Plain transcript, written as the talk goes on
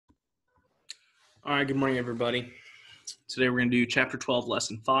All right, good morning, everybody. Today we're going to do Chapter 12,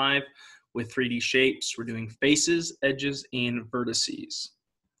 Lesson 5 with 3D shapes. We're doing faces, edges, and vertices.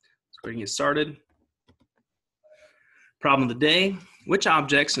 Let's go ahead and get started. Problem of the day: which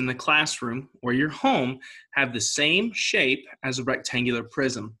objects in the classroom or your home have the same shape as a rectangular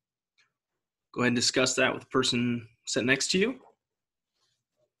prism? Go ahead and discuss that with the person sitting next to you.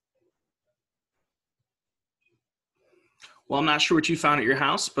 Well, I'm not sure what you found at your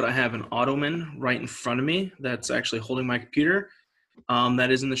house, but I have an ottoman right in front of me that's actually holding my computer.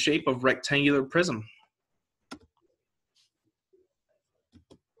 That is in the shape of rectangular prism.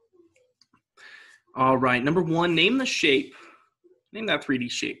 All right, number one, name the shape. Name that 3D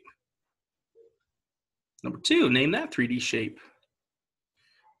shape. Number two, name that 3D shape.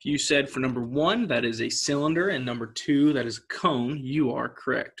 If you said for number one, that is a cylinder, and number two, that is a cone, you are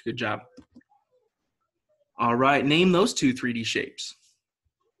correct. Good job. All right, name those two 3D shapes.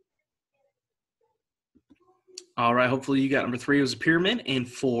 All right, hopefully you got number three was a pyramid and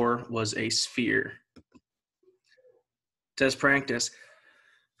four was a sphere. Test practice.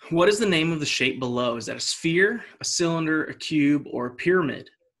 What is the name of the shape below? Is that a sphere, a cylinder, a cube, or a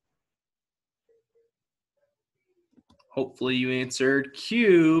pyramid? Hopefully you answered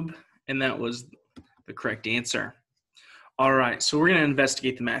cube, and that was the correct answer. All right, so we're going to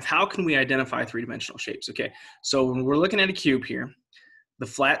investigate the math. How can we identify three-dimensional shapes? Okay, so when we're looking at a cube here, the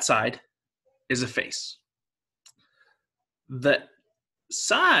flat side is a face. The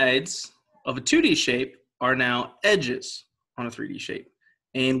sides of a 2D shape are now edges on a 3D shape.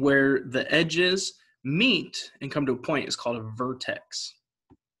 And where the edges meet and come to a point is called a vertex.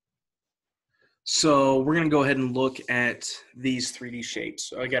 So we're going to go ahead and look at these 3D shapes.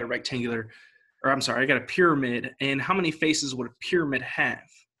 So I got a pyramid. And how many faces would a pyramid have?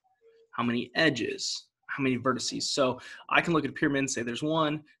 How many edges? How many vertices? So I can look at a pyramid and say there's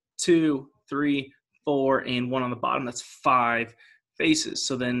 1, 2, 3, 4, and one on the bottom. That's 5 faces.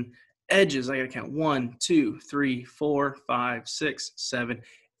 So then edges, I got to count 1, 2, 3, 4, 5, 6, 7,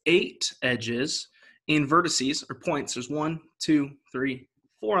 8 edges. And vertices or points, there's 1, 2, 3,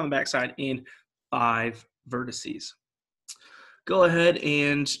 4 on the backside, and 5 vertices. Go ahead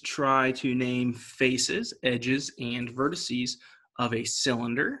and try to name faces, edges, and vertices of a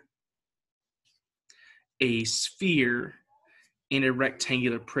cylinder, a sphere, and a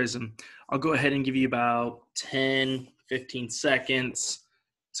rectangular prism. I'll go ahead and give you about 10, 15 seconds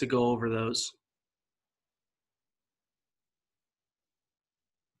to go over those.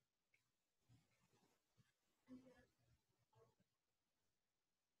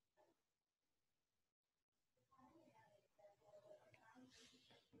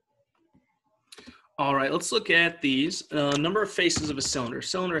 All right, let's look at these. Number of faces of a cylinder. A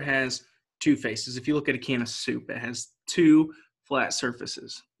cylinder has 2 faces. If you look at a can of soup, it has 2 flat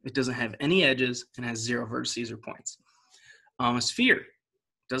surfaces. It doesn't have any edges and has 0 vertices or points. A sphere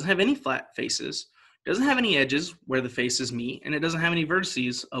doesn't have any flat faces, doesn't have any edges where the faces meet, and it doesn't have any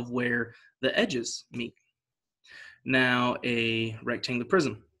vertices of where the edges meet. Now, a rectangular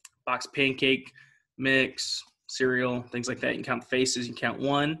prism. Box of pancake mix, cereal, things like that. You can count the faces. You can count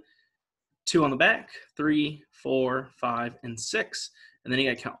 1, 2 on the back, 3, 4, 5, and 6. And then you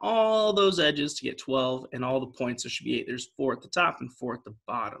got to count all those edges to get 12, and all the points, there should be 8. There's 4 at the top and 4 at the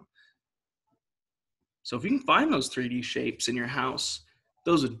bottom. So if you can find those 3D shapes in your house,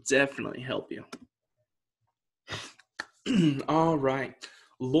 those would definitely help you. All right.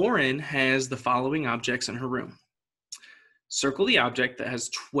 Lauren has the following objects in her room. Circle the object that has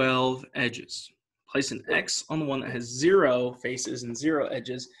 12 edges. Place an X on the one that has 0 faces and 0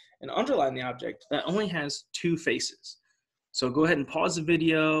 edges, and underline the object that only has 2 faces. So go ahead and pause the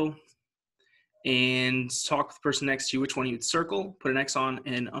video and talk with the person next to you which one you would circle, put an X on,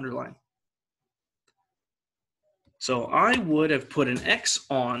 and underline. So I would have put an X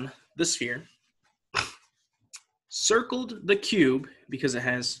on the sphere, circled the cube because it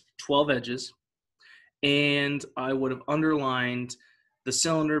has 12 edges, and I would have underlined the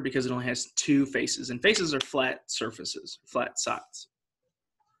cylinder because it only has 2 faces, and faces are flat surfaces, flat sides.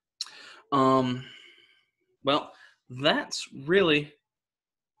 Well, that's really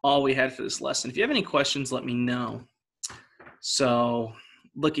all we had for this lesson. If you have any questions, let me know. So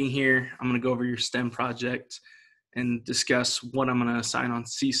looking here, I'm going to go over your STEM project and discuss what I'm going to assign on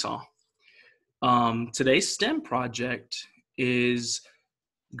Seesaw. Today's STEM project is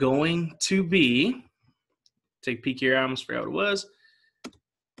going to be, take a peek here, I almost forgot what it was.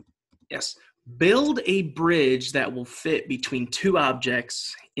 Yes, build a bridge that will fit between 2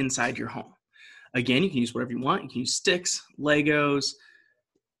 objects inside your home. Again, you can use whatever you want. You can use sticks, Legos,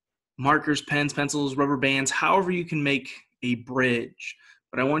 markers, pens, pencils, rubber bands, however you can make a bridge.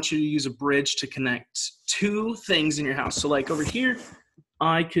 but I want you to use a bridge to connect two things in your house. So like over here,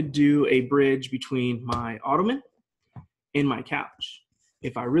 I could do a bridge between my ottoman and my couch.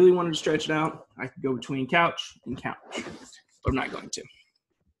 If I really wanted to stretch it out, I could go between couch and couch, but I'm not going to.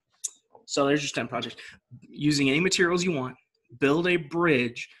 So there's your STEM project. Using any materials you want, build a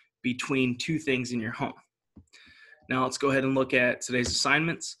bridge between two things in your home. Now let's go ahead and look at today's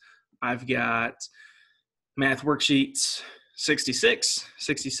assignments. I've got math worksheets 66,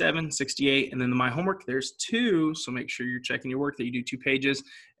 67, 68, and then my homework, there's 2, so make sure you're checking your work that you do 2 pages,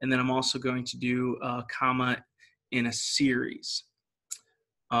 and then I'm also going to do a comma in a series.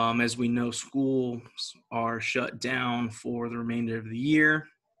 As we know, schools are shut down for the remainder of the year.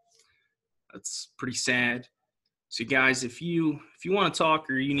 That's pretty sad. So guys, if you want to talk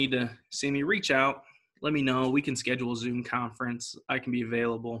or you need to see me, reach out, let me know. We can schedule a Zoom conference. I can be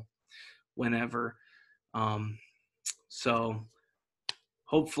available whenever. So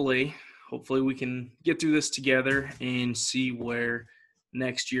hopefully we can get through this together and see where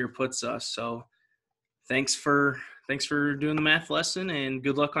next year puts us. So thanks for doing the math lesson, and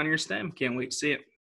good luck on your STEM. Can't wait to see it.